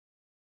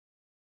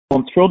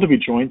I'm thrilled to be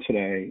joined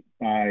today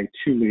by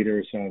two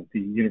leaders of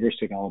the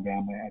University of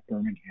Alabama at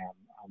Birmingham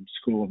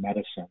School of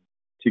Medicine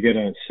to get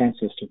a sense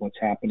as to what's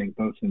happening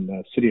both in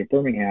the city of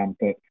Birmingham,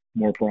 but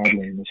more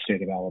broadly in the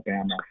state of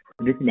Alabama.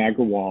 Anupam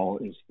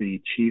Agarwal is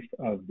the chief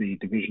of the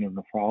Division of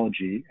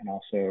Nephrology and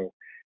also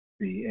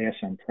the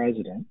ASN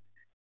President.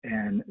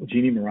 And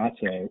Jeanne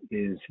Marrazzo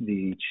is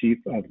the chief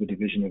of the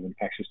Division of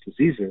Infectious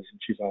Diseases, and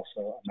she's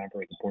also a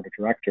member of the board of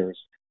directors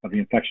of the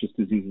Infectious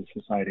Diseases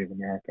Society of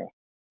America.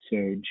 So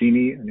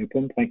Jeanne,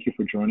 Anupam, thank you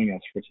for joining us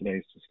for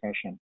today's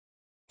discussion.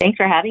 Thanks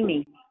for having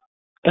me.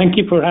 Thank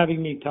you for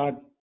having me, Todd.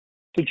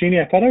 So Jeanne,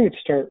 I thought I would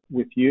start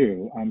with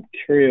you. I'm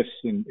curious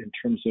in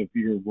terms of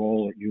your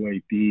role at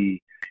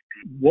UAB,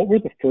 what were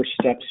the first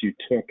steps you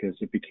took as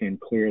it became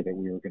clear that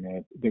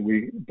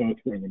we both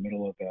were in the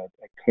middle of a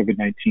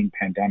COVID-19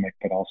 pandemic,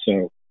 but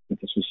also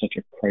that this was such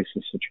a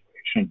crisis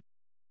situation?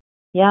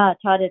 Yeah,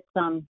 Todd, it's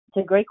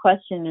a great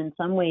question. In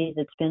some ways,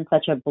 it's been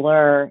such a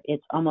blur.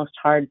 It's almost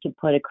hard to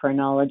put a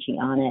chronology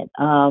on it.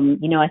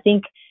 I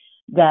think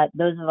that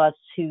those of us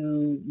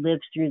who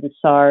lived through the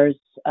SARS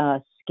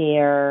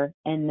scare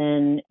and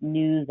then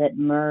knew that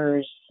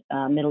MERS,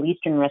 Middle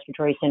Eastern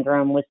Respiratory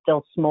Syndrome, was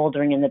still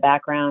smoldering in the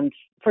background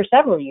for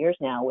several years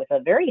now with a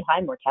very high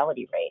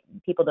mortality rate.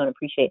 People don't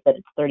appreciate that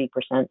it's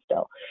 30%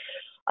 still.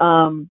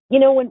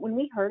 When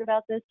we heard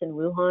about this in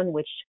Wuhan,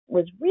 which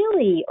was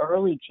really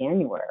early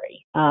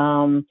January,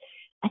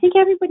 I think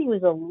everybody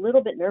was a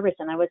little bit nervous.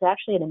 And I was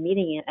actually at a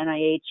meeting at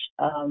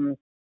NIH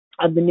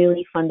of the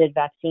newly funded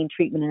vaccine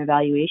treatment and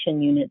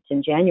evaluation units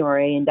in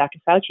January, and Dr.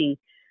 Fauci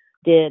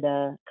did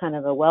a kind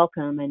of a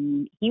welcome,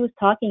 and he was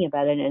talking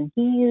about it, and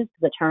he used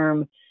the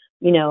term,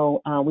 we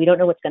don't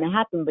know what's going to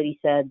happen, but he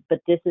said, but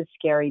this is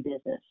scary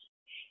business.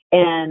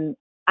 And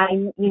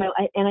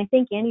I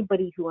think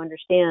anybody who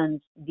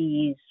understands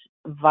these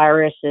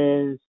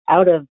viruses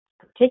out of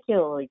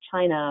particularly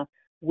China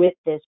with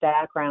this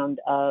background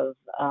of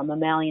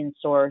mammalian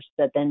source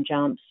that then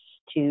jumps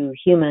to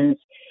humans,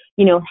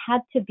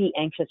 had to be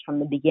anxious from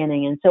the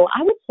beginning. And so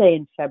I would say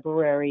in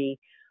February,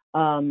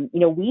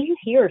 we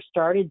here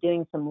started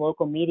doing some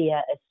local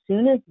media as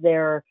soon as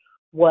there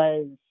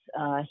was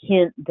a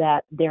hint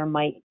that there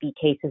might be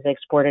cases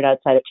exported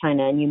outside of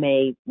China. And you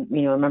may,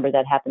 remember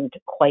that happened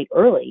quite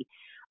early,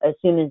 as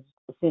soon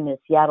as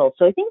Seattle.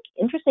 So I think,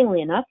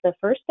 interestingly enough, the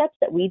first steps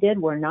that we did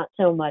were not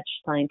so much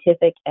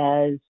scientific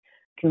as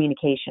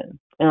communication,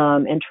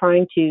 and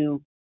trying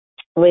to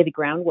lay the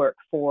groundwork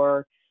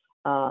for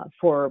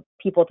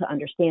people to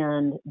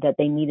understand that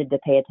they needed to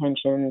pay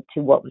attention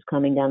to what was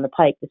coming down the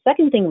pike. The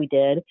second thing we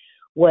did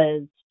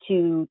was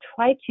to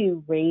try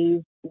to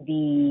raise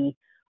the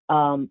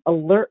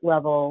alert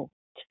level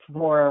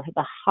for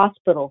the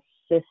hospital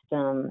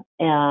system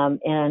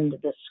and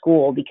the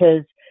school,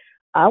 because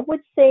I would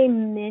say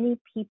many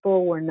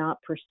people were not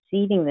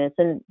perceiving this,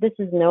 and this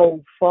is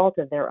no fault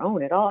of their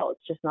own at all.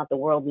 It's just not the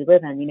world we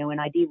live in. In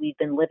ID, we've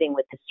been living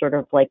with this sort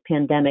of like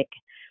pandemic.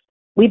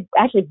 We've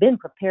actually been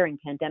preparing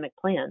pandemic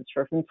plans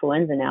for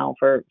influenza now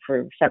for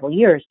several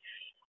years.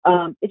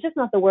 It's just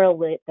not the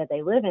world that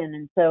they live in.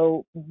 And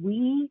so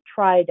we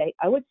tried,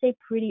 I would say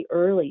pretty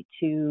early,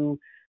 to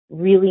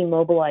really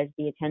mobilize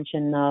the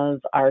attention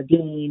of our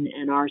dean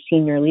and our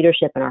senior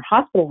leadership and our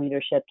hospital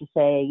leadership to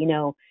say,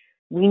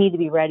 we need to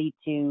be ready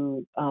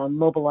to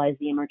mobilize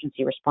the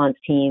emergency response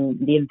team,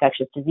 the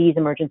infectious disease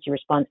emergency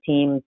response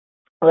team.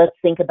 Let's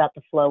think about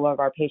the flow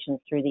of our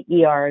patients through the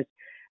ERs,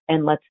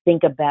 and let's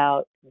think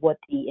about what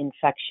the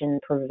infection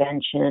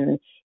prevention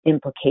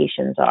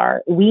implications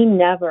are.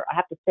 I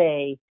have to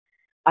say,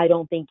 I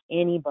don't think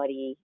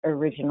anybody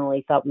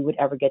originally thought we would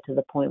ever get to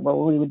the point where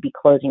we would be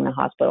closing the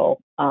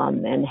hospital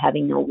and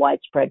having no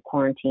widespread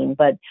quarantine.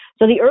 But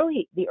so the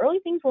early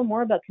things were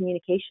more about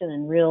communication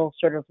and real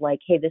sort of like,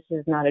 hey, this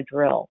is not a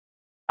drill,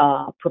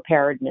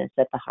 preparedness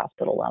at the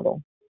hospital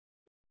level.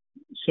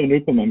 So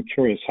Anupam, I'm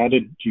curious, how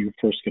did you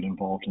first get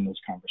involved in this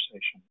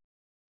conversation?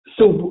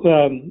 So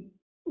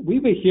we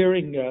were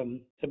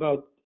hearing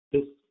about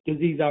this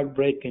disease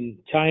outbreak in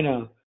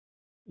China.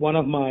 One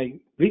of my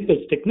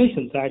research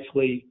technicians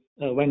actually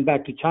went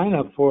back to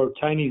China for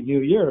Chinese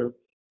New Year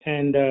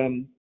and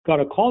got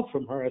a call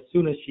from her as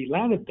soon as she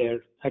landed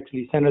there,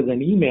 actually sent us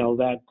an email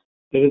that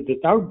there is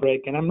this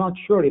outbreak and I'm not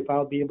sure if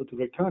I'll be able to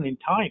return in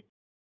time.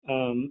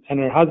 And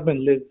her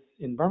husband lives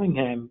in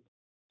Birmingham.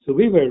 So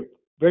we were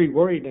very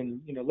worried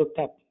and, looked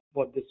up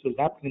what this was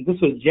happening. This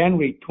was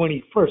January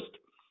 21st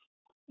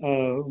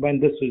when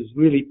this was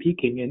really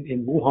peaking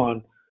in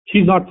Wuhan.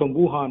 She's not from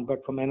Wuhan,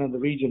 but from another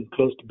region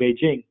close to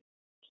Beijing.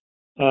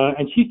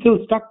 And she's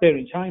still stuck there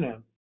in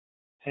China.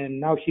 And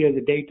now she has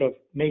a date of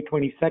May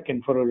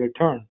 22nd for a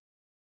return,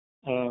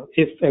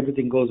 if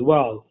everything goes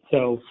well.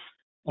 So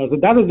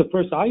that was the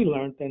first I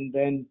learned. And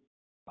then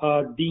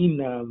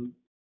Dean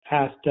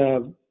asked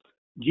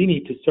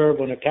Jeanne to serve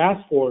on a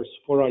task force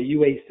for our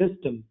UA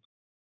system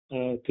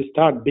to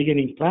start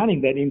beginning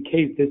planning that in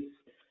case this,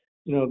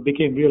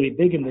 became really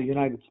big in the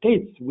United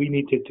States, we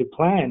needed to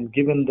plan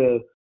given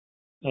the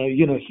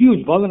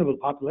huge vulnerable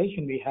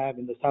population we have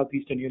in the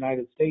southeastern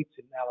United States,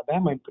 in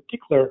Alabama in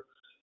particular,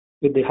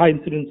 with the high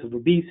incidence of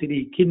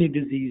obesity, kidney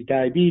disease,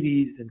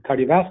 diabetes, and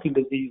cardiovascular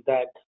disease,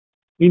 that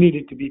we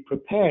needed to be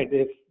prepared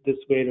if this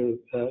were to,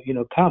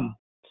 come.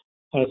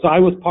 So I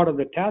was part of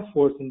the task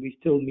force, and we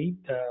still meet,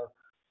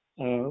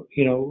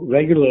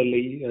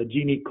 regularly.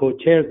 Jeanne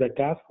co-chairs that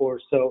task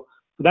force. So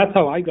that's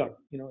how I got,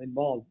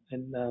 involved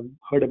and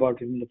heard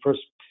about it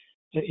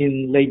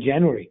in late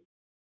January.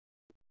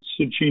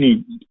 So,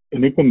 Jeanne,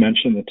 Anupam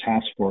mentioned the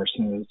task force,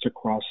 and it's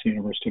across the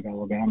University of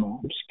Alabama.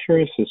 I'm just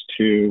curious as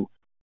to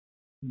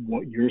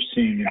what you're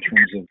seeing in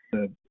terms of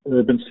the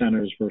urban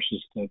centers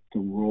versus the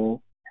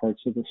rural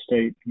parts of the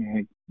state.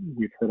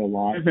 We've heard a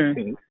lot at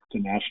the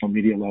national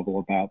media level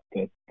about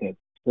the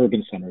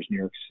urban centers, New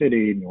York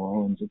City, New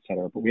Orleans, et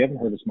cetera, but we haven't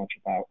heard as much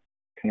about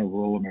kind of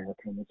rural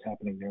America and what's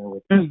happening there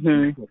with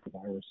the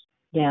virus.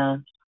 Yeah.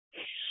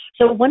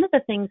 So one of the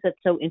things that's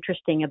so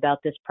interesting about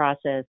this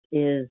process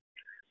is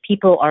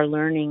people are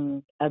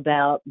learning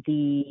about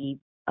the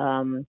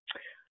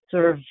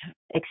sort of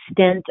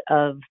extent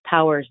of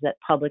powers that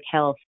public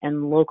health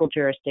and local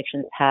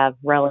jurisdictions have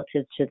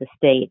relative to the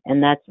state.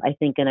 And that's, I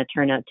think, going to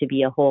turn out to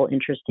be a whole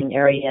interesting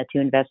area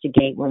to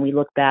investigate when we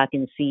look back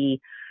and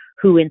see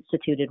who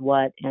instituted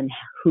what and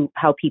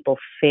how people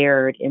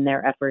fared in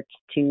their efforts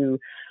to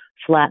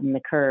flatten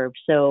the curve.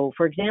 So,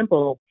 for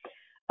example,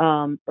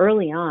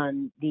 early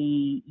on,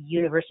 the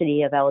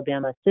University of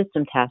Alabama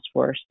System Task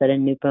Force that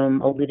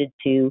Anupam alluded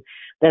to,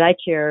 that I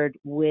chaired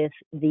with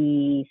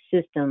the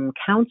System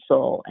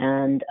Council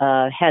and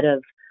head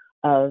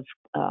of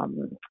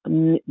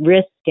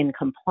risk and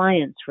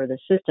compliance for the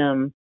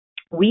system,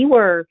 we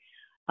were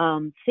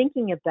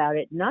thinking about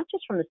it not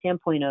just from the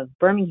standpoint of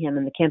Birmingham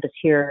and the campus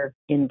here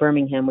in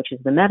Birmingham, which is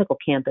the medical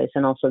campus,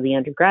 and also the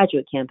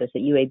undergraduate campus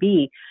at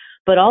UAB,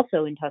 but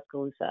also in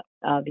Tuscaloosa,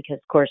 because,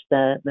 of course,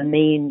 the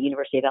main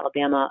University of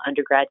Alabama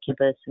undergrad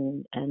campus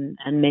and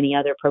many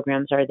other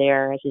programs are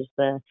there, as is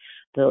the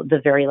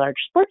very large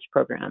sports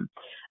program.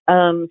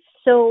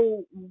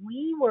 So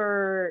we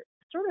were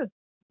sort of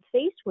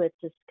faced with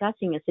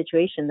discussing a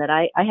situation that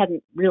I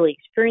hadn't really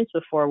experienced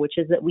before, which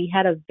is that we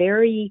had a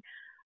very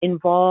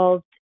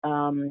involved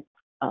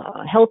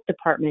health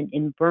department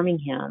in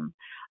Birmingham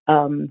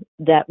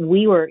that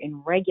we were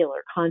in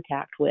regular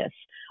contact with,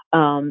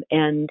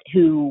 and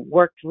who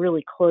worked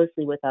really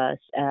closely with us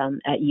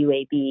at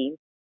UAB.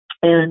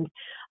 And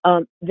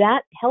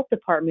that health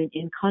department,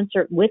 in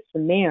concert with the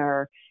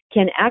mayor,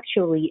 can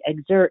actually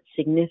exert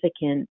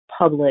significant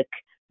public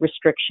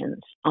restrictions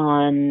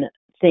on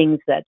things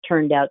that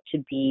turned out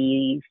to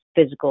be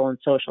physical and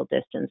social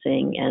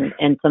distancing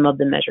and some of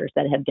the measures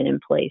that have been in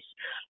place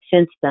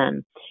since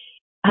then.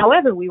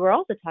 However, we were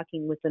also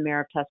talking with the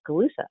mayor of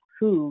Tuscaloosa,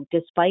 who,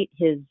 despite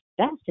his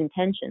best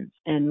intentions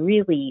and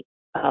really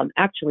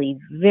actually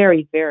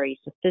very, very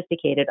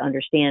sophisticated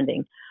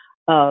understanding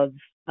of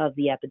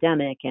the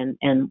epidemic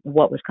and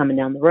what was coming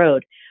down the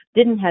road,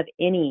 didn't have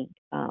any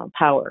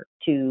power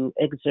to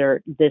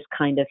exert this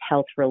kind of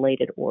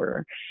health-related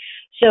order.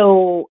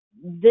 So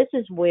this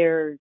is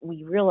where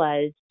we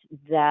realized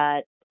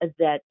that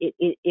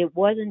it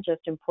wasn't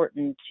just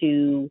important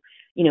to,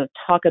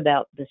 talk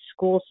about the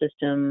school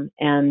system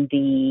and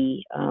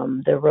the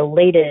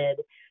related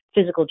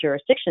physical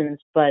jurisdictions,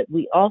 but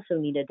we also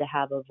needed to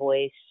have a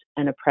voice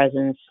and a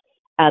presence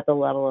at the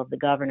level of the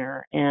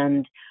governor.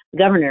 And the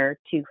governor,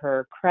 to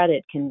her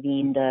credit,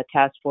 convened a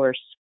task force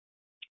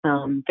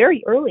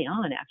very early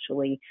on,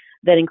 actually,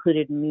 that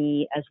included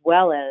me as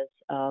well as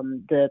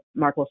the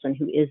Mark Wilson,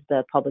 who is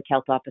the public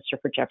health officer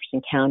for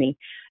Jefferson County,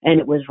 and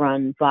it was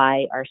run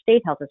by our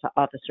state health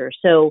officer.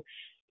 So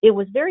it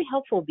was very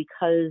helpful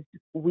because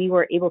we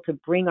were able to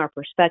bring our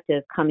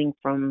perspective coming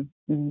from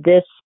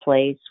this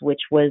place,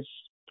 which was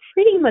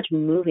pretty much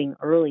moving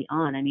early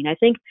on. I mean, I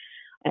think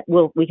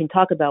we can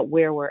talk about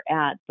where we're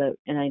at,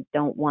 and I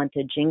don't want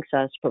to jinx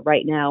us, but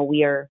right now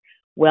we are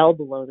well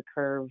below the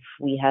curve.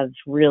 We have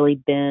really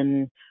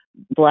been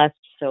blessed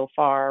so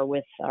far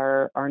with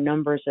our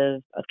numbers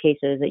of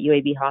cases at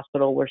UAB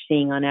Hospital. We're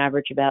seeing on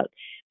average about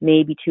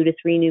maybe 2 to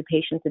 3 new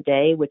patients a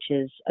day, which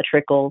is a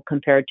trickle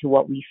compared to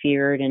what we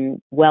feared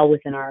and well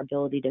within our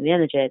ability to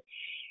manage it.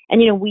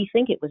 And, we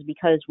think it was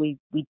because we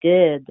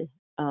did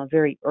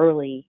very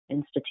early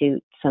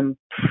institute some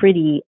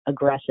pretty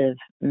aggressive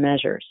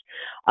measures.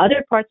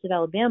 Other parts of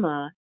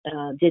Alabama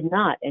did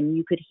not, and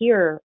you could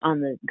hear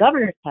on the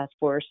governor's task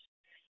force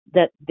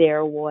that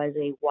there was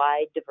a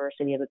wide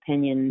diversity of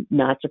opinion.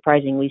 Not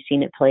surprising, we've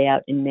seen it play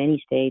out in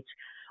many states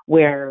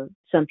where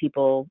some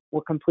people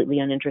were completely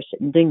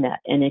uninterested in doing that.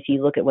 And if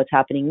you look at what's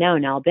happening now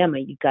in Alabama,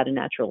 you've got a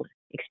natural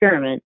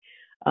experiment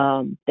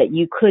that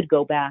you could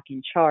go back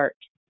and chart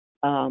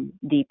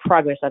the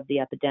progress of the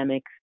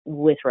epidemic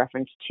with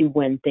reference to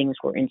when things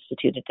were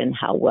instituted and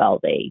how well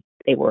they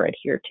were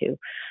adhered to.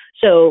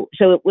 So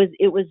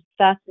it was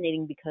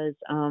fascinating because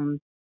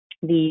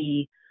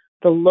the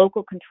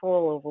local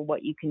control over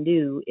what you can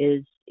do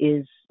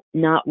is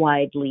not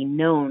widely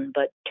known,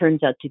 but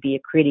turns out to be a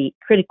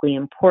critically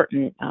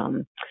important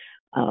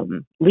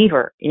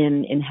lever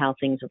in how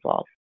things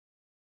evolve.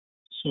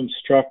 So I'm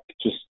struck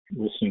just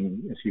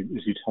listening as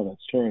you tell that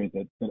story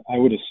that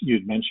you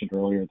had mentioned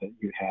earlier that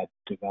you had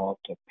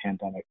developed a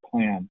pandemic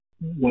plan.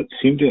 What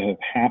seemed to have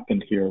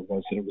happened here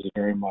was that it was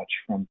very much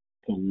from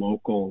the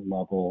local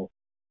level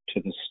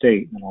to the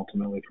state, and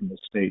ultimately from the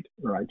state,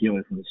 or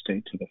ideally from the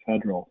state to the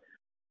federal.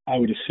 I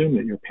would assume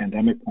that your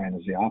pandemic plan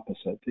is the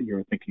opposite, that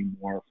you're thinking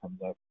more from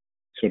the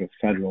sort of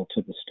federal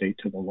to the state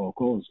to the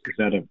local. Is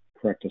that a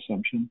correct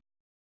assumption?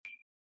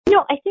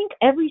 I think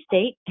every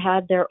state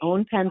had their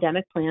own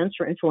pandemic plans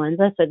for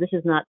influenza. So this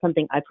is not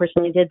something I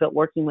personally did, but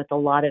working with a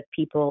lot of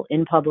people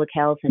in public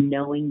health and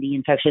knowing the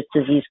infectious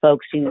disease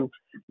folks who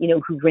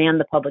ran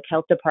the public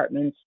health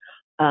departments.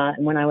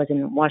 And when I was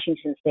in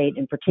Washington State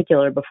in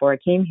particular, before I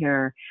came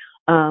here,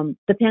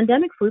 the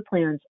pandemic flu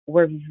plans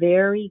were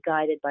very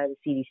guided by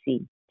the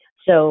CDC.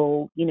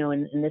 So,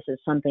 and this is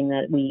something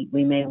that we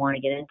may want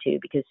to get into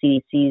because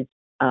CDC's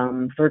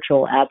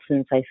virtual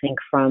absence, I think,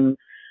 from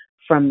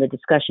the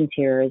discussions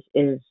here is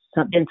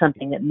been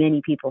something that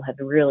many people have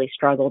really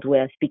struggled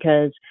with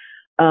because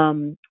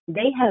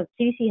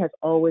CDC has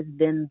always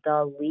been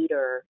the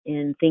leader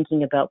in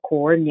thinking about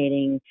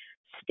coordinating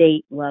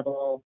state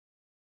level,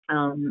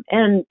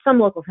 and some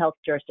local health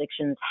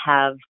jurisdictions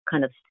have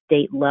kind of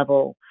state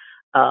level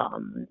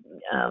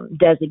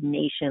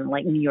designation,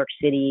 like New York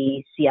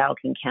City, Seattle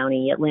King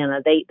County,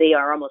 Atlanta. They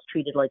are almost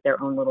treated like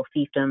their own little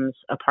fiefdoms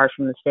apart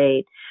from the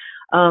state.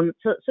 So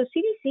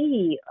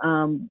CDC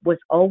was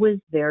always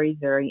very,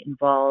 very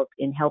involved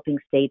in helping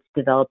states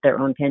develop their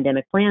own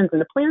pandemic plans, and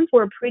the plans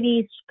were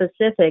pretty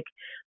specific.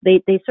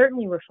 They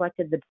certainly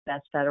reflected the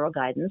best federal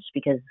guidance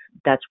because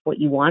that's what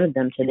you wanted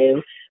them to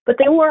do, but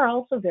they were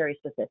also very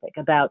specific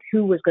about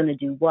who was going to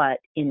do what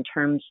in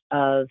terms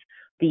of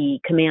the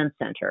command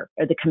center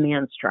or the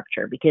command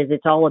structure, because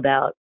it's all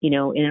about,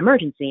 an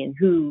emergency and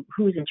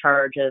who's in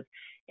charge of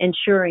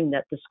ensuring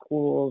that the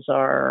schools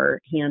are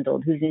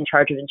handled, who's in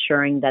charge of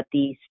ensuring that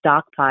the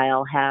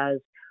stockpile has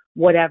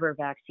whatever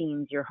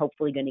vaccines you're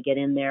hopefully going to get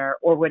in there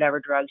or whatever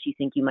drugs you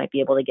think you might be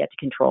able to get to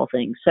control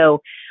things. So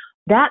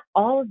that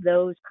all of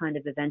those kind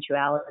of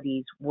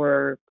eventualities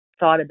were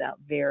thought about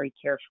very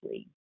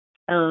carefully.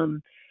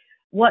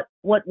 What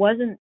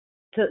wasn't,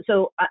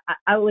 so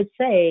I would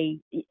say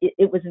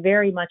it was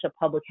very much a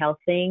public health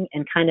thing,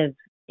 and kind of,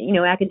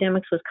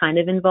 academics was kind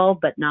of involved,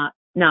 but not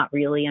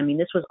really. I mean,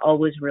 this was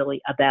always really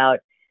about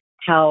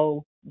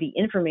how the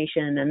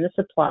information and the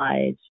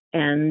supplies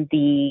and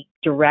the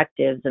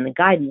directives and the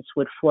guidance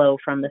would flow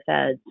from the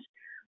feds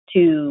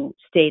to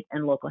state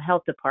and local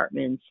health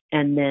departments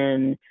and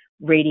then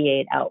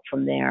radiate out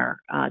from there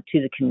to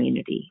the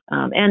community.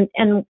 And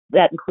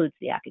that includes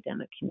the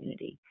academic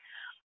community.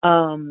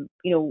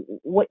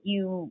 What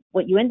you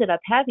ended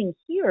up having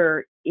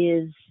here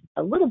is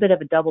a little bit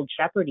of a double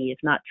jeopardy, if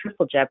not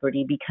triple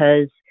jeopardy,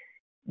 because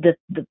the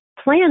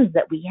plans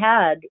that we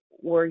had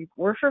were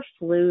for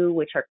flu,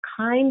 which are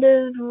kind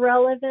of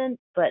relevant,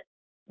 but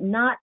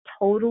not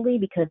totally,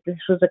 because this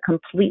was a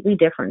completely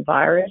different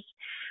virus.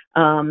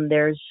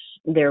 We're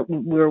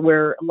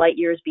light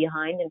years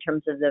behind in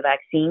terms of the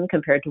vaccine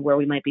compared to where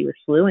we might be with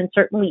flu, and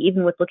certainly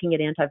even with looking at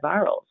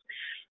antivirals.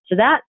 So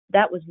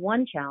that was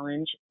one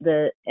challenge.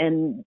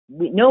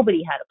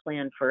 Nobody had a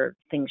plan for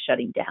things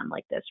shutting down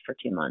like this for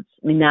 2 months.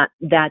 I mean,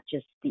 that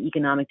just the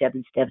economic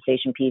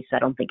devastation piece. I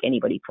don't think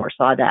anybody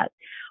foresaw that,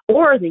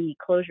 or the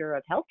closure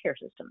of healthcare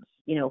systems,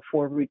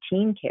 for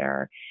routine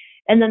care.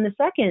 And then the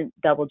second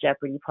double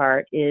jeopardy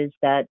part is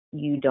that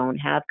you don't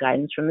have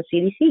guidance from the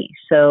CDC.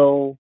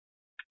 So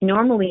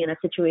normally in a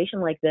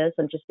situation like this,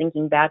 I'm just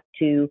thinking back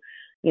to,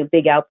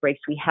 big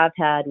outbreaks we have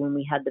had when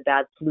we had the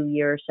bad flu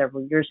year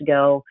several years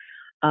ago.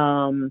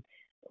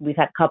 We've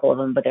had a couple of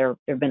them, but there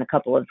have been a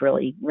couple of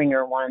really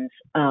ringer ones.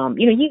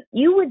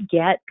 You would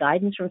get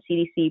guidance from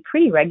CDC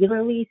pretty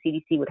regularly.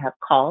 CDC would have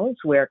calls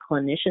where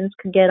clinicians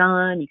could get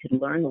on. You could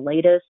learn the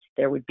latest.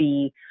 There would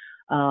be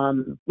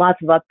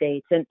lots of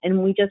updates,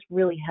 and we just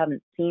really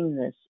haven't seen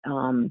this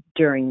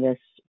during this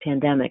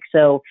pandemic.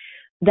 So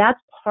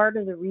that's part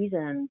of the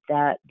reason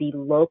that the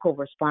local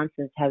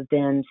responses have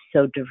been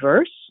so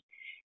diverse,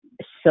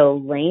 so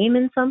lame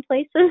in some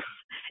places,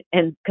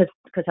 and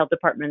because health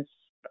departments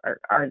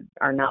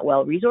are not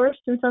well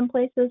resourced in some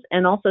places,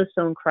 and also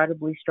so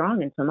incredibly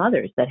strong in some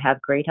others that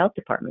have great health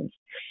departments.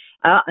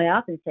 I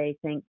often say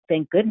thank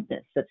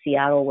goodness that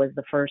Seattle was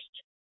the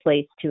first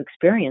place to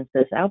experience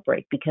this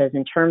outbreak, because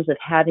in terms of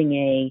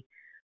having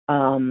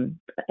an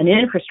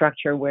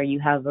infrastructure where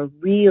you have a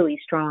really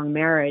strong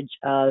marriage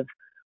of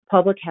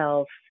public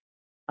health,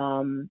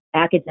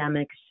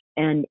 academics,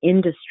 and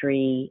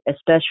industry,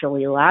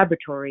 especially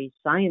laboratories,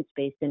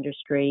 science-based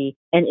industry,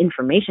 and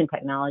information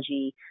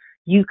technology,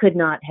 you could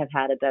not have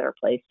had a better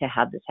place to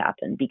have this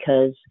happen,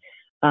 because,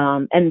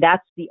 and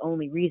that's the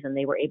only reason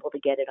they were able to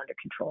get it under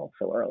control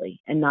so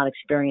early and not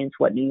experience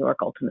what New York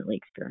ultimately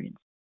experienced.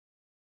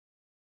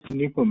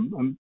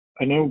 Anupam,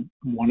 I know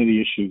one of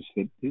the issues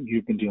that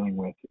you've been dealing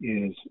with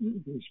is,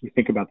 as we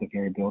think about the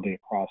variability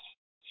across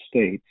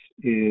states,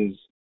 is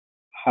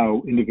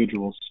how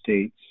individual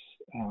states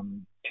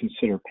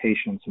consider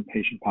patients and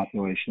patient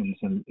populations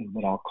and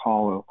what I'll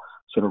call a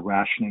sort of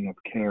rationing of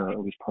care, or at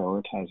least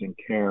prioritizing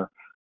care.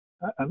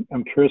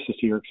 I'm curious as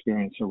to your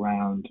experience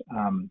around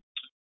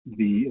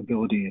the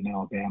ability in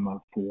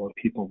Alabama for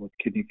people with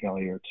kidney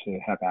failure to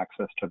have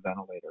access to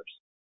ventilators.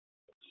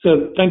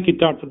 So thank you,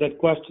 Todd, for that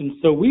question.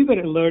 So we were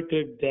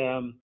alerted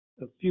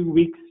a few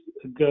weeks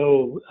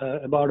ago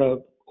about a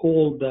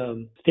old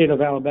state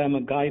of Alabama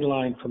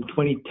guideline from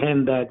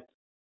 2010 that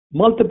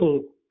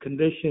multiple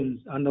conditions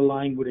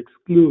underlying would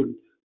exclude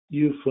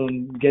you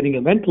from getting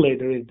a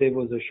ventilator if there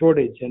was a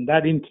shortage. And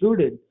that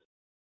included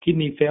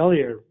kidney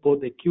failure,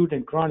 both acute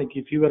and chronic.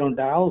 If you were on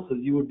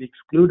dialysis, you would be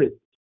excluded.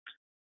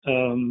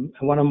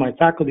 One of my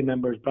faculty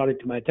members brought it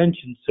to my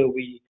attention. So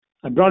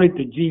I brought it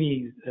to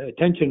Jeanne's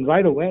attention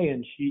right away,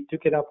 and she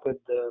took it up with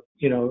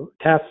the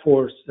task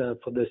force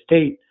for the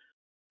state.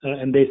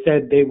 And they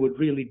said they would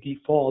really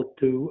default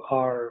to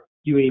our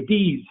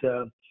UAB's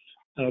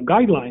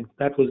guidelines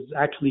that was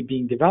actually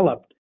being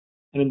developed.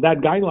 And in that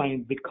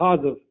guideline, because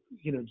of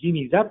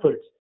Jeanne's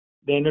efforts,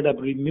 they ended up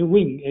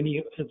removing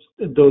any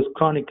of those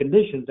chronic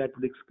conditions that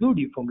would exclude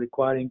you from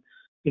requiring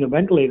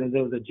ventilators.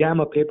 There was a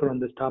JAMA paper on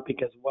this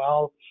topic as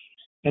well.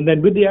 And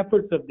then with the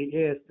efforts of the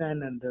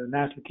ASN and the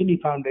National Kidney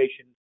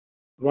Foundation,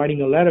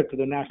 writing a letter to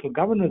the National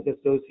Governors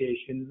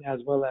Association as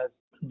well as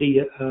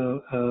the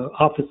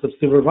Office of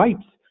Civil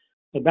Rights,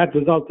 that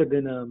resulted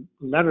in a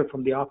letter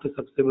from the Office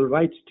of Civil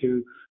Rights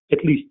to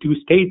at least two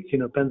states,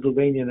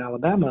 Pennsylvania and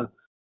Alabama,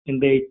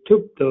 and they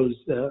took those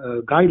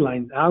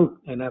guidelines out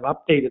and have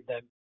updated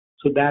them.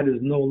 So that is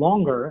no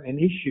longer an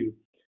issue.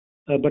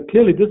 But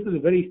clearly, this is a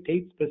very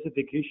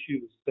state-specific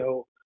issue.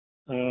 So,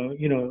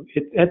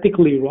 it's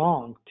ethically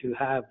wrong to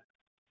have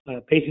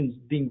patients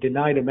being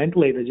denied a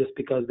ventilator just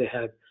because they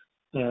have,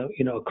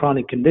 a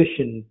chronic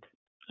condition.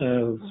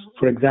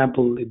 For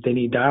example, if they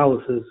need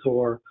dialysis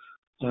or,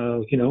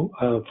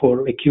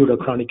 for acute or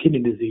chronic kidney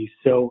disease.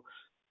 So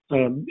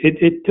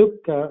it took,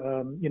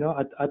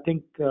 I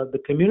think the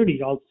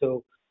community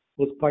also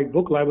was quite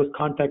vocal. I was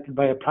contacted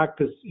by a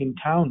practice in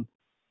town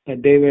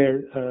that they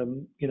were,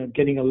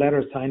 getting a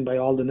letter signed by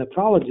all the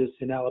nephrologists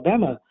in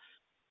Alabama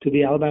to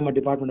the Alabama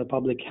Department of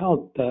Public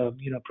Health,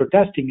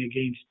 protesting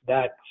against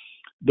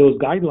those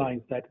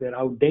guidelines that were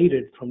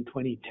outdated from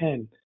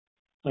 2010.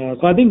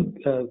 So I think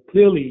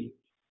clearly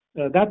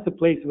that's a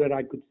place where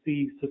I could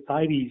see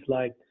societies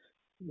like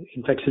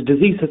Infectious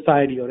Disease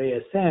Society or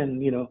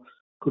ASN,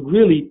 could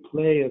really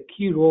play a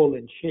key role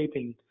in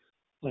shaping,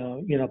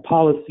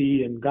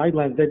 policy and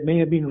guidelines that may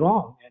have been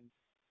wrong and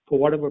for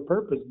whatever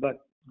purpose, but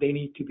they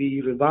need to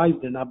be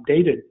revised and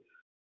updated.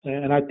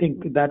 And I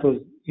think that was,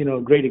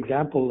 a great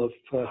example of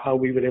how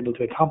we were able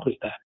to accomplish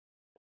that.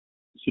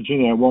 So,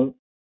 Jeanne, I won't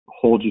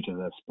hold you to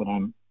this, but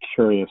I'm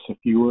curious if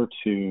you were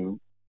to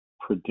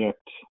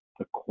predict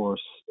the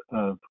course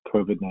of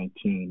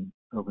COVID-19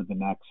 over the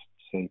next,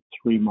 say,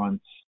 3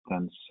 months,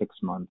 then 6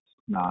 months,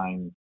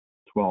 9,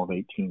 12,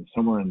 18,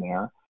 somewhere in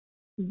there,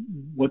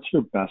 what's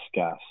your best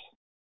guess?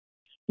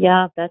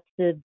 Yeah, that's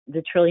the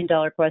 $1 trillion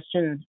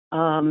question.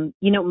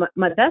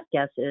 My best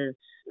guess is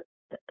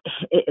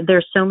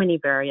there's so many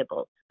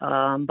variables,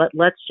 but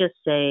let's just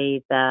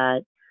say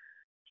that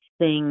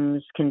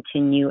things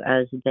continue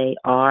as they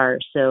are.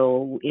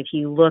 So if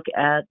you look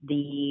at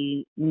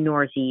the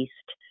Northeast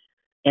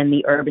and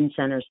the urban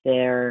centers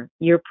there,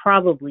 you're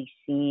probably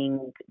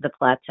seeing the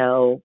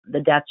plateau.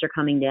 The deaths are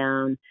coming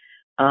down.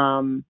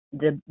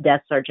 The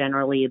deaths are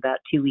generally about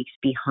 2 weeks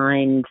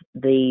behind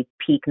the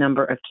peak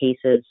number of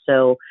cases.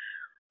 So,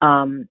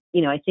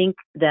 I think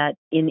that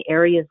in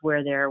areas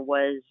where there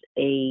was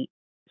a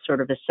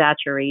sort of a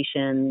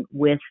saturation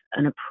with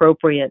an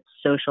appropriate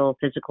social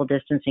physical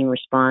distancing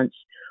response,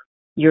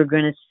 you're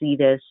going to see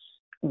this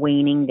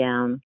waning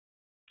down.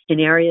 In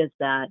areas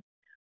that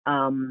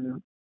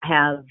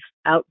have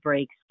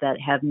outbreaks that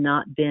have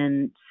not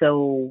been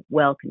so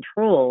well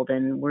controlled,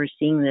 and we're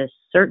seeing this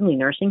certainly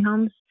nursing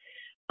homes.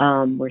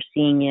 We're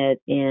seeing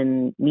it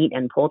in meat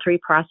and poultry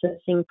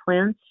processing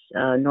plants.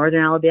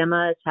 Northern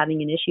Alabama is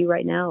having an issue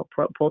right now,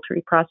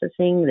 poultry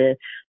processing. The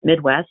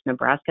Midwest,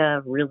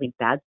 Nebraska, really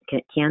bad.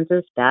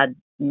 Kansas, bad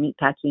meat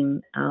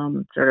packing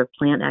sort of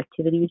plant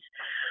activities.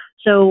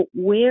 So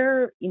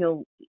where,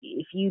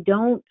 if you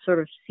don't sort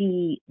of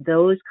see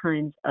those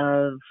kinds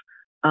of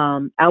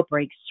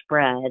outbreaks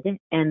spread,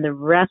 and the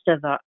rest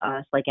of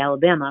us, like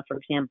Alabama, for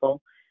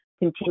example,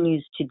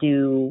 continues to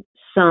do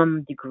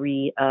some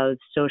degree of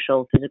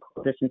social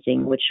physical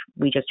distancing, which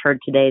we just heard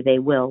today they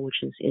will, which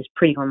is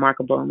pretty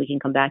remarkable, and we can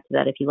come back to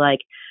that if you like.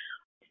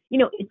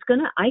 It's going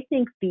to, I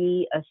think,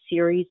 be a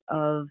series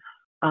of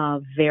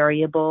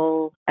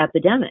variable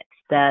epidemics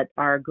that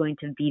are going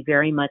to be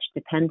very much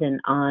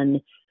dependent on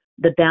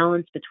the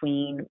balance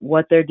between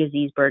what their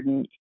disease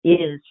burden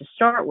is to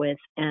start with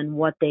and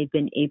what they've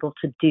been able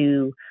to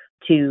do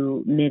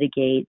to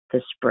mitigate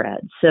the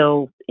spread.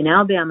 So in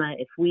Alabama,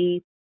 if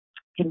we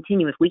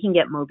can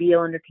get Mobile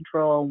under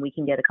control, and we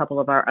can get a couple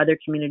of our other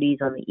communities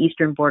on the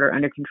eastern border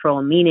under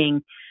control,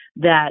 meaning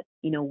that,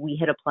 we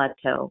hit a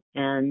plateau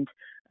and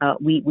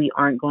we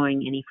aren't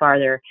going any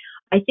farther,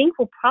 I think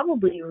we'll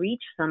probably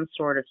reach some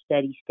sort of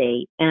steady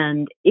state.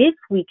 And if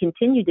we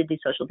continue to do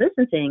social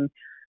distancing,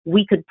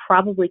 we could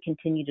probably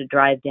continue to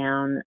drive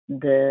down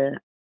the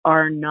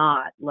R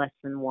naught less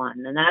than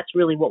 1. And that's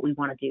really what we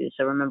want to do.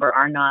 So remember,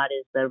 R naught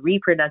is the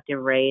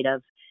reproductive rate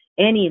of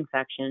any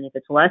infection. If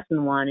it's less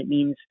than 1,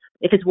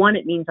 if it's 1,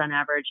 it means on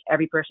average,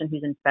 every person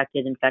who's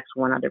infected infects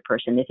one other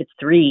person. If it's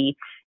 3,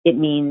 it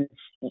means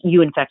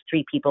you infect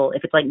 3 people.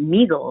 If it's like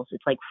measles,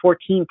 it's like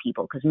 14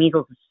 people, because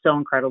measles is so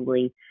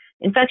incredibly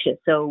infectious.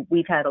 So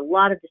we've had a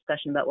lot of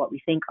discussion about what we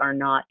think R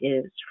naught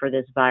is for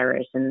this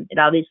virus. And it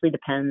obviously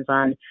depends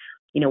on,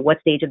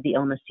 what stage of the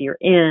illness you're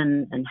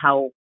in and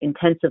how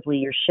intensively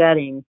you're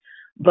shedding.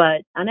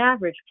 But on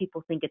average,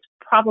 people think it's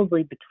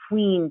probably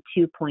between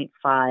 2.5,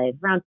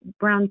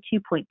 around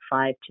 2.5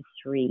 to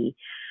 3.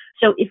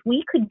 So if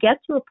we could get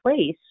to a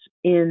place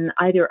in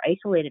either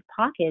isolated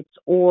pockets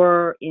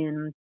or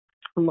in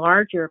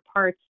larger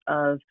parts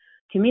of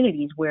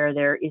communities where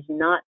there is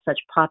not such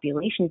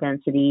population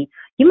density,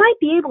 you might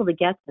be able to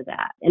get to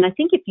that. And I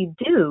think if you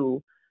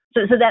do,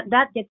 so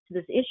that gets to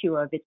this issue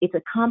of it's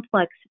a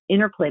complex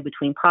interplay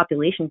between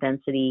population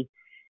density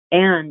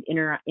and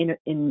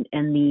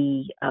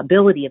the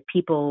ability of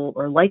people,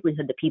 or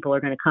likelihood that people are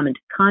going to come into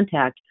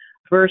contact,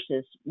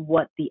 versus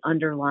what the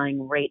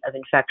underlying rate of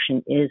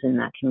infection is in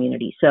that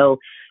community. So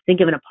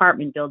think of an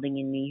apartment building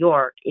in New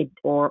York,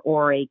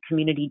 or a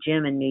community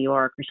gym in New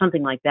York, or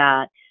something like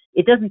that.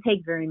 It doesn't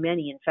take very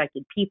many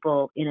infected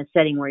people in a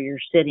setting where you're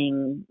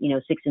sitting,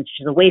 6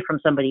 inches away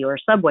from somebody, or a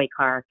subway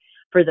car,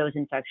 for those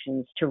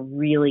infections to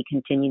really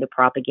continue to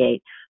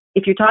propagate.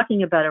 If you're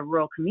talking about a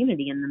rural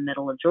community in the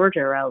middle of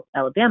Georgia or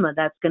Alabama,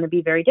 that's going to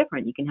be very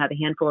different. You can have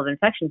a handful of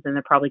infections and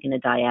they're probably going to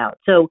die out.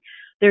 So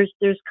there's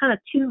kind of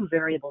 2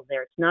 variables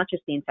there. It's not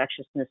just the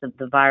infectiousness of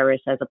the virus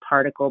as a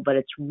particle, but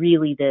it's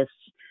really this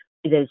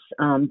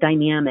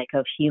dynamic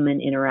of human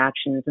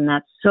interactions, and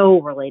that's so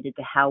related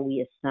to how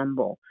we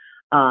assemble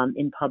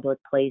in public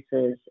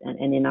places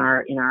and in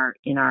our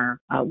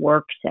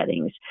work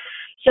settings.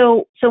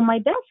 So my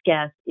best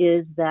guess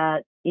is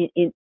that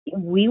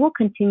we will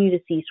continue to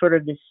see sort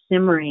of this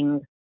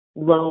simmering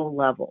low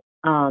level,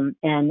 and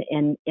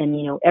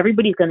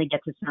everybody's going to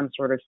get to some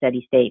sort of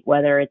steady state,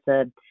 whether it's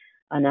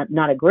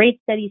not a great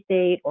steady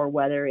state, or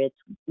whether it's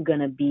going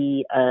to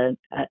be an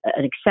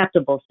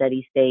acceptable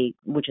steady state,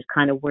 which is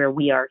kind of where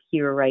we are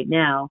here right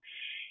now.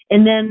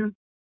 And then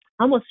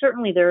almost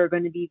certainly there are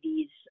going to be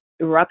these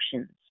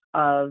eruptions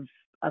of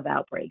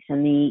outbreaks,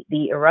 and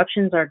the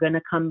eruptions are going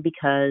to come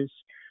because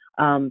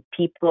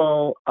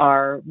people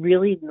are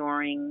really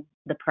ignoring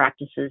the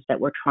practices that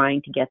we're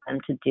trying to get them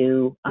to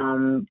do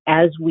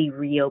as we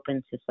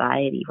reopen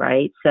society,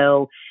 right?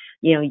 So,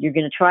 you're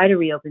going to try to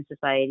reopen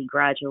society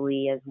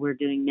gradually, as we're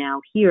doing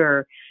now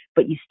here,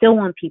 but you still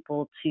want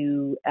people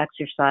to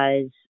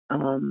exercise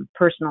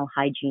personal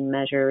hygiene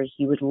measures.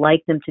 You would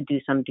like them to do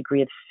some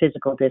degree of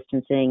physical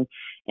distancing.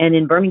 And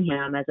in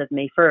Birmingham, as of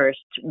May 1st,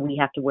 we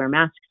have to wear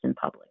masks in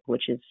public,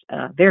 which is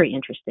very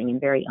interesting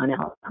and very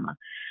un-Alabama.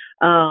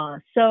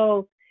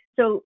 So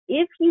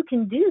if you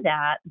can do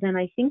that, then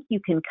I think you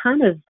can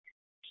kind of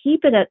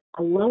keep it at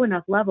a low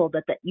enough level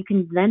that you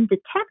can then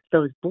detect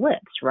those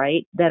blips,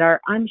 right? That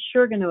are, I'm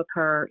sure, going to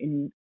occur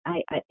in,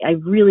 I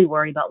really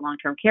worry about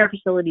long-term care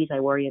facilities. I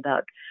worry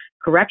about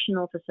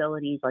correctional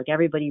facilities, like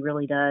everybody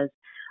really does.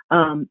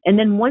 And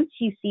then once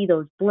you see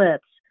those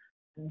blips,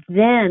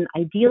 then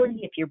ideally,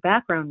 if your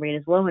background rate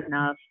is low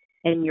enough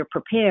and you're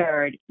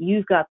prepared,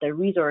 you've got the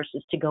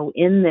resources to go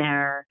in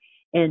there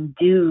and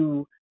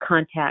do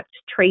contact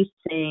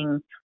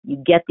tracing.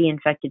 You get the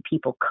infected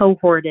people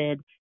cohorted,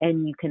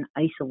 and you can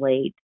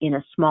isolate in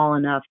a small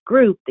enough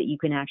group that you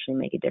can actually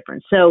make a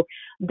difference. So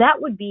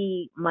that would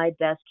be my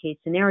best case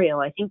scenario.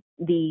 I think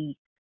the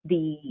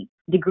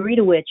degree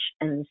to which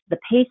and the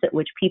pace at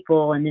which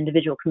people and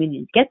individual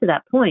communities get to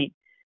that point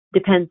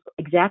depends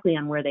exactly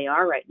on where they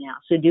are right now.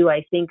 So do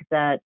I think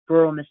that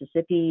rural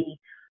Mississippi,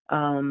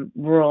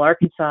 rural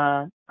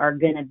Arkansas are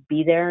going to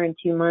be there in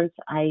 2 months?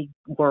 I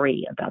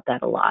worry about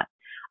that a lot.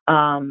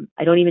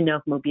 I don't even know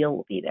if Mobile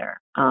will be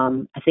there.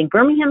 I think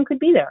Birmingham could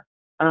be there,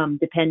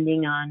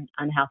 depending on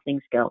how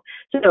things go.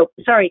 So,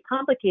 sorry,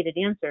 complicated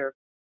answer,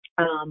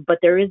 but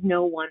there is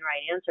no one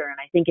right answer. And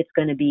I think it's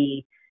going to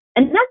be,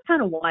 and that's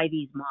kind of why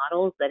these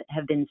models that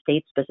have been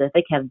state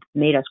specific have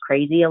made us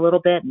crazy a little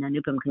bit. And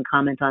Anupam can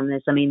comment on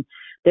this. I mean,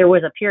 there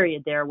was a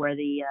period there where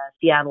the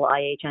Seattle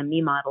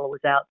IHME model was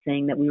out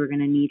saying that we were going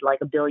to need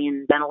like 1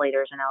 billion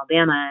ventilators in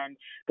Alabama, and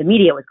the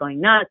media was going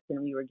nuts,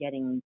 and we were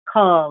getting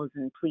calls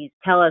and please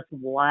tell us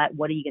what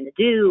are you going to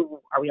do?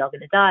 Are we all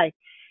going to die?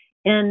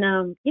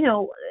 And,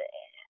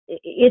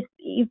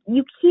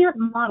 you can't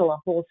model a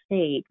whole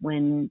state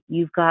when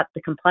you've got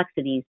the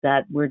complexities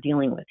that we're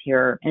dealing with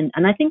here. And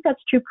I think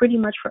that's true pretty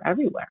much for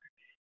everywhere.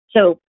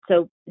 So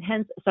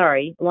hence,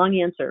 sorry,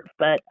 long answer,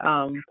 but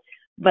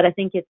I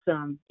think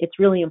it's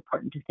really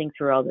important to think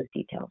through all those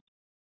details.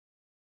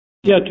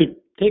 Yeah, to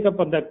take up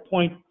on that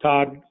point,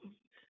 Tod,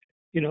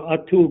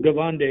 Atul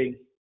Gawande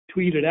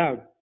tweeted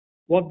out,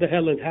 "What the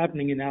hell is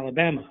happening in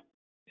Alabama?"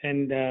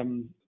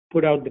 And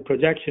put out the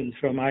projections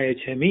from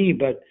IHME,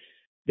 but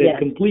they're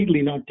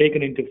completely not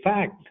taken into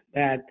fact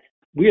that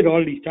we had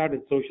already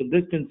started social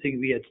distancing.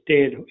 We had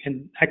stayed,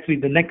 and actually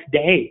the next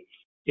day,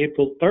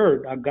 April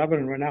 3rd, our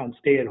governor announced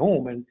stay at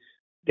home, and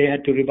they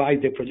had to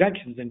revise their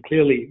projections. And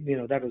clearly,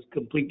 that was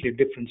completely a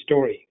different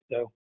story.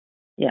 So,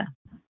 yeah.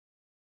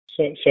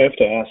 So I have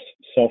to ask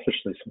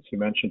selfishly, since you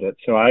mentioned it.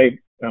 So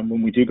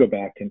when we do go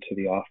back into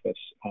the office,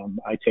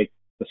 I take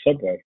the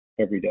subway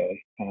every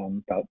day,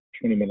 about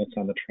 20 minutes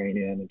on the train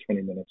in and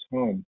 20 minutes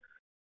home.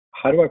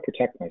 How do I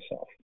protect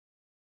myself?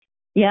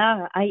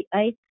 Yeah, I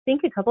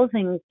think a couple of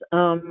things.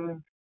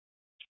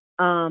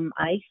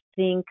 I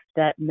think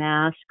that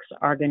masks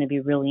are going to be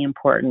really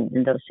important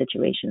in those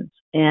situations.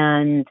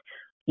 And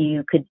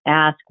you could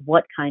ask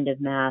what kind of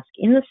mask.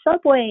 In the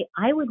subway,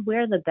 I would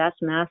wear the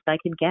best mask I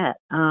could get.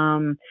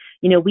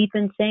 We've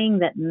been saying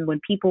that when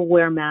people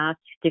wear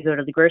masks to go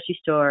to the grocery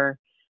store,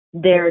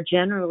 they're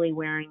generally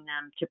wearing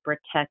them to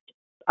protect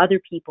other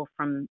people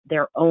from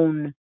their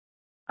own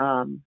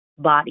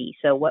body.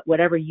 So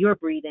whatever you're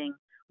breathing,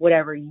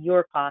 whatever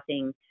you're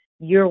coughing,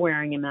 you're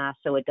wearing a mask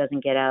so it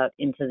doesn't get out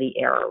into the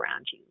air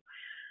around you.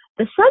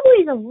 The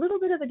subway is a little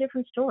bit of a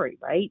different story,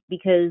 right?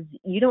 Because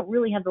you don't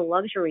really have the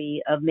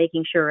luxury of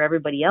making sure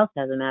everybody else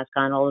has a mask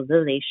on,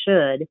 although they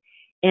should.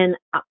 And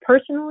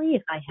personally,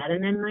 if I had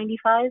an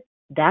N95,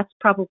 that's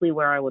probably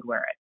where I would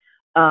wear it.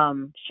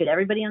 Should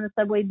everybody on the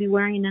subway be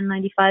wearing an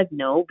N95?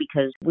 No,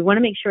 because we want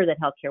to make sure that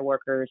healthcare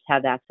workers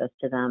have access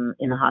to them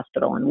in the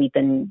hospital. And we've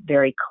been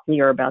very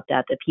clear about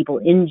that people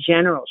in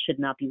general should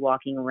not be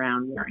walking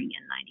around wearing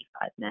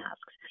N95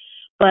 masks.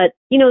 But,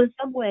 the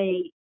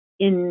subway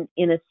in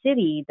a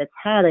city that's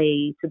had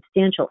a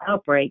substantial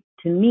outbreak,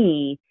 to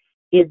me,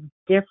 is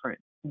different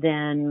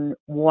than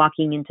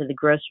walking into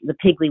the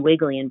Piggly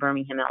Wiggly in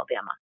Birmingham,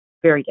 Alabama.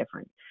 Very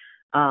different.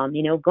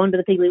 Going to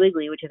the Piggly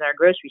Wiggly, which is our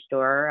grocery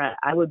store,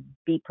 I would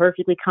be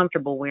perfectly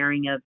comfortable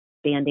wearing a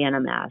bandana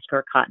mask or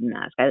a cotton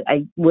mask.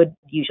 I would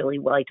usually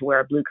like to wear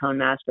a blue cone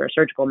mask or a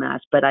surgical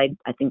mask, but I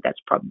think that's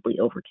probably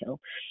overkill.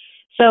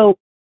 So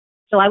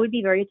I would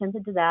be very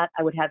attentive to that.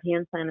 I would have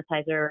hand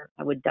sanitizer.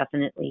 I would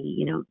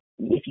definitely,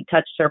 if you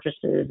touch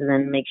surfaces,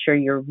 then make sure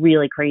you're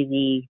really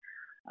crazy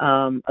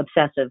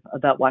obsessive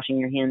about washing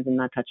your hands and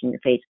not touching your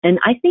face. And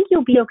I think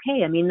you'll be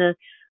okay. I mean,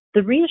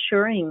 the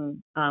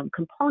reassuring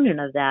component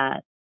of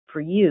that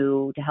for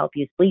you to help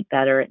you sleep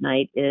better at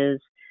night is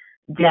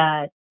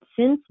that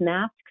since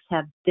masks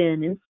have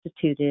been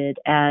instituted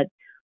at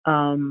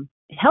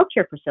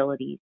healthcare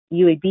facilities,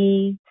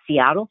 UAB,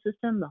 Seattle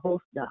system, the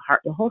whole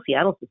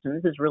Seattle system.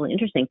 This is really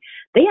interesting.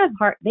 They have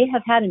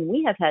had, and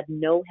we have had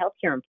no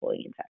healthcare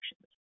employee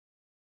infections.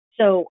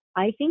 So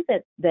I think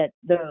that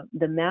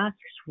the masks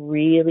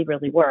really,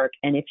 really work.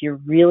 And if you're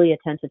really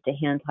attentive to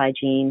hand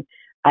hygiene,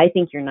 I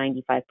think you're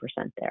 95%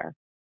 there.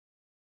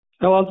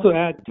 I'll also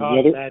add,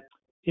 Todd, that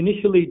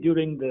initially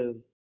during the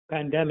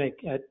pandemic,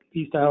 at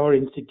least our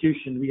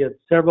institution, we had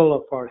several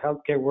of our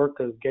healthcare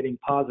workers getting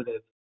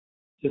positive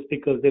just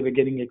because they were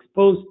getting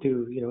exposed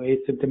to,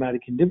 asymptomatic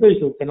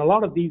individuals. And a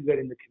lot of these were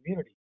in the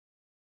community.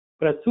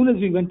 But as soon as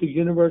we went to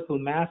universal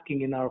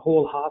masking in our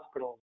whole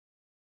hospital,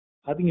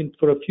 I think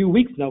for a few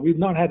weeks now, we've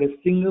not had a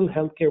single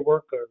healthcare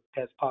worker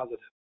test positive.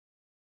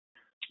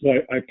 Well,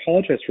 I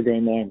apologize for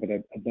going long, but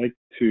I'd like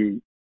to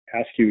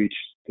ask you each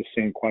the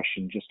same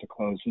question just to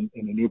close. In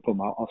Anupam,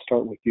 I'll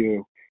start with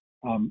you.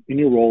 In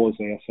your role as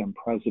ASN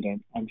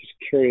President, I'm just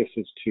curious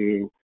as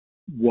to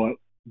what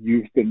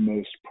you've been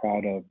most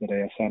proud of that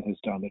ASN has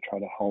done to try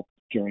to help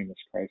during this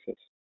crisis.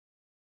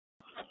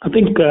 I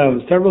think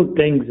several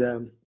things.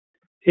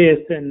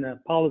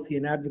 ASN Policy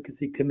and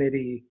Advocacy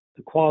Committee,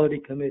 the Quality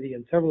Committee,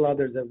 and several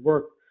others have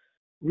worked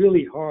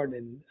really hard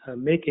in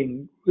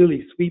making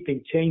really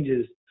sweeping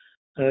changes,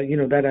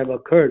 that have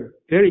occurred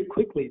very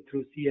quickly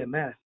through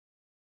CMS,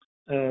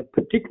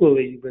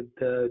 particularly with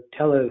the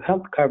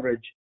telehealth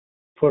coverage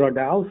for our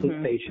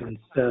dialysis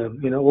patients.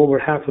 Over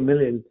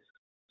 500,000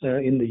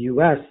 in the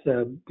U.S.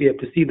 We have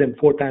to see them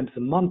 4 times a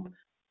month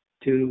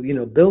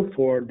to, bill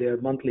for their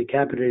monthly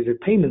capitated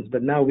payments.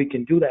 But now we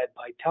can do that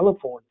by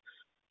telephone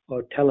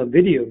or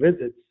televideo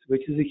visits,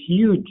 which is a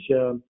huge,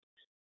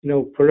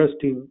 for us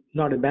to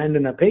not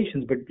abandon our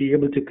patients, but be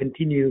able to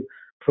continue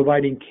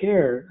providing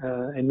care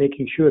and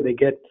making sure they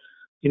get,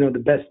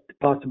 the best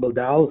possible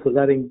dialysis.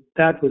 I think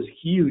that was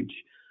huge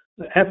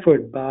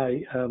effort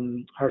by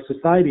our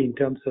society in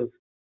terms of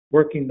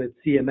working with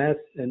CMS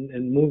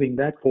and moving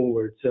that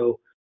forward. So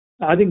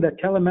I think that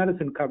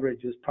telemedicine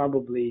coverage is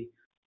probably,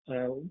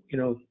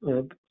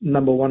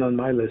 number one on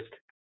my list.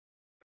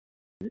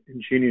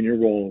 And Jeanne, in your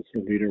role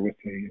as a leader with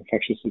the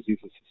Infectious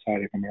Diseases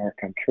Society of America,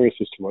 I'm curious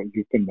as to what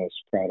you've been most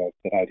proud of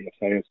that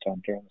IDSA has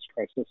done during this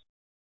crisis.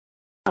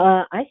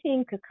 I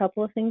think a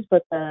couple of things,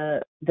 but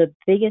the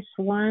biggest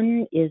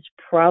one is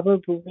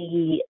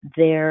probably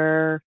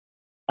their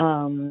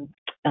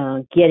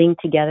getting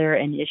together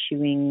and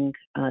issuing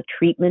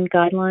treatment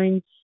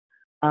guidelines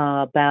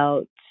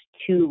about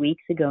 2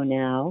 weeks ago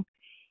now.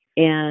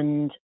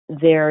 And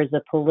there's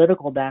a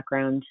political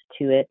background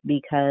to it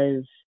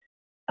because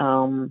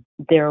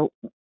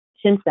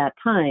since that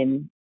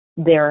time,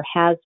 there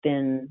has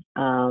been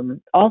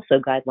also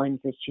guidelines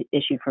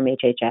issued from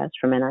HHS,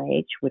 from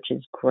NIH, which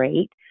is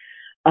great.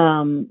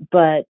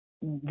 But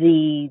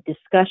the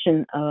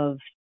discussion of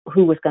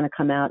who was going to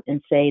come out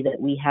and say that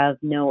we have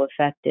no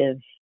effective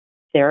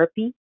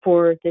therapy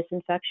for this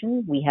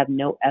infection, we have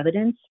no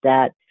evidence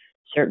that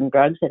certain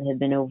drugs that have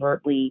been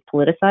overtly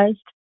politicized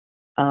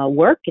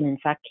work and in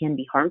fact can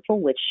be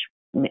harmful, which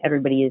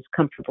everybody is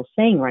comfortable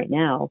saying right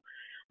now,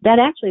 that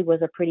actually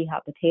was a pretty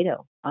hot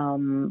potato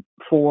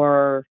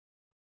for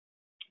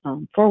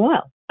a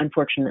while,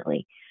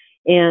 unfortunately.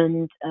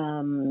 And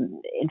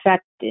in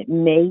fact, it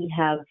may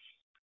have,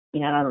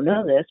 I don't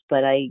know this,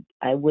 but I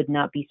would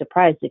not be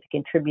surprised if it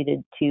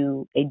contributed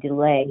to a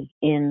delay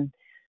in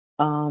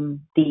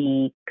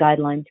the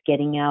guidelines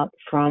getting out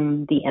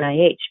from the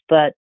NIH.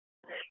 But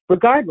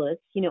regardless,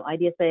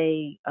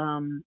 IDSA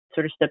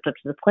sort of stepped up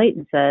to the plate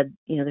and said,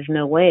 there's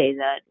no way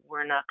that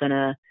we're not going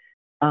to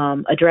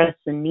address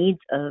the needs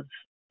of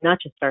not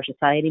just our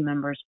society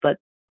members, but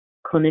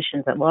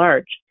clinicians at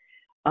large,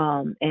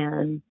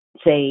 and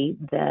say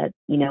that,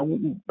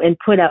 and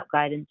put out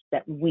guidance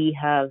that we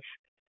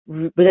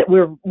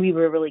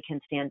really can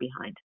stand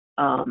behind,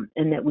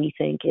 and that we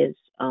think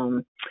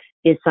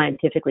is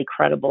scientifically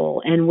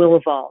credible and will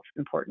evolve,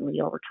 importantly,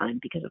 over time,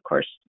 because of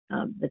course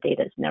the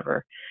data is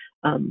never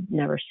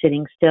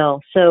sitting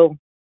still. So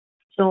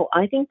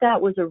I think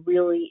that was a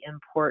really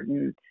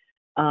important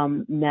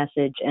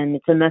message, and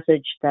it's a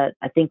message that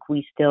I think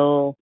we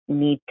still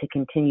need to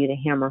continue to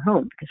hammer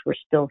home, because we're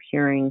still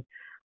hearing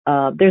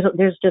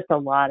there's just a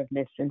lot of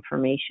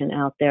misinformation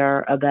out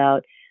there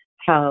about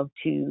how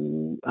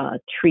to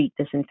treat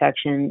this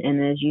infection.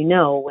 And as you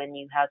know, when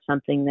you have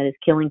something that is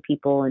killing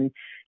people and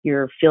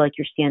you feel like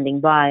you're standing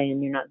by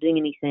and you're not doing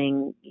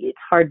anything, it's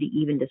hard to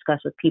even discuss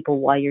with people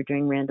why you're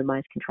doing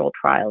randomized controlled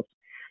trials,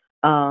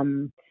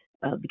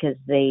 because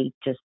they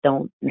just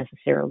don't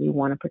necessarily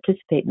want to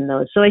participate in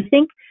those. So I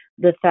think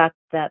the fact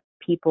that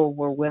people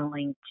were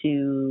willing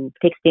to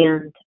take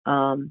stand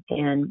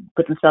and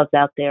put themselves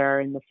out there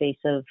in the face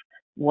of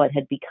what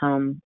had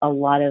become a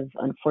lot of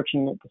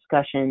unfortunate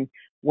discussion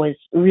was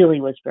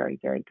very,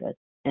 very good,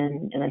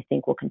 and I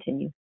think will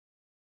continue.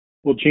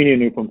 Well, Jeanne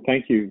and Anupam,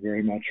 thank you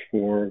very much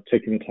for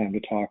taking the time to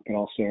talk, but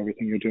also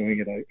everything you're doing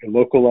at a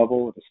local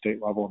level, at a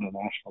state level, and a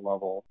national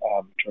level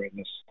during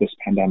this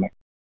pandemic.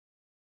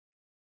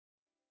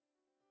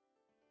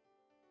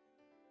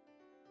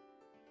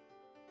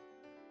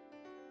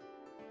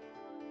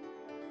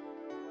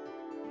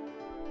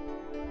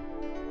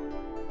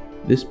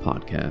 This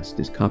podcast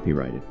is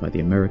copyrighted by the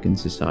American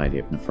Society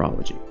of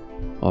Nephrology,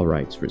 all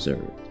rights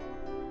reserved.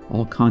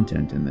 All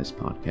content in this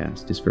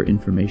podcast is for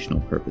informational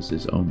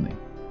purposes only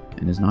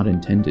and is not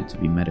intended to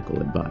be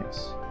medical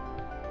advice.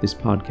 This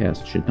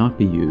podcast should not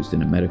be used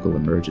in a medical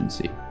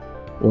emergency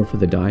or for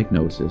the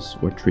diagnosis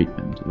or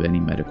treatment of any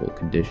medical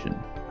condition.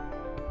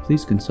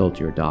 Please consult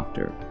your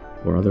doctor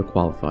or other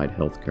qualified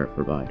healthcare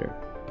provider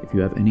if you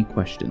have any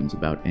questions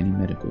about any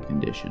medical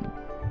condition,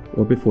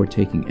 or before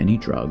taking any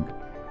drug,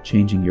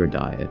 changing your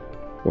diet,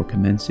 or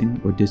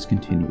commencing or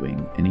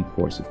discontinuing any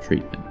course of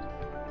treatment.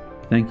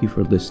 Thank you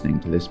for listening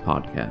to this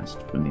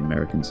podcast from the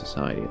American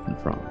Society of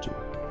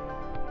Nephrology.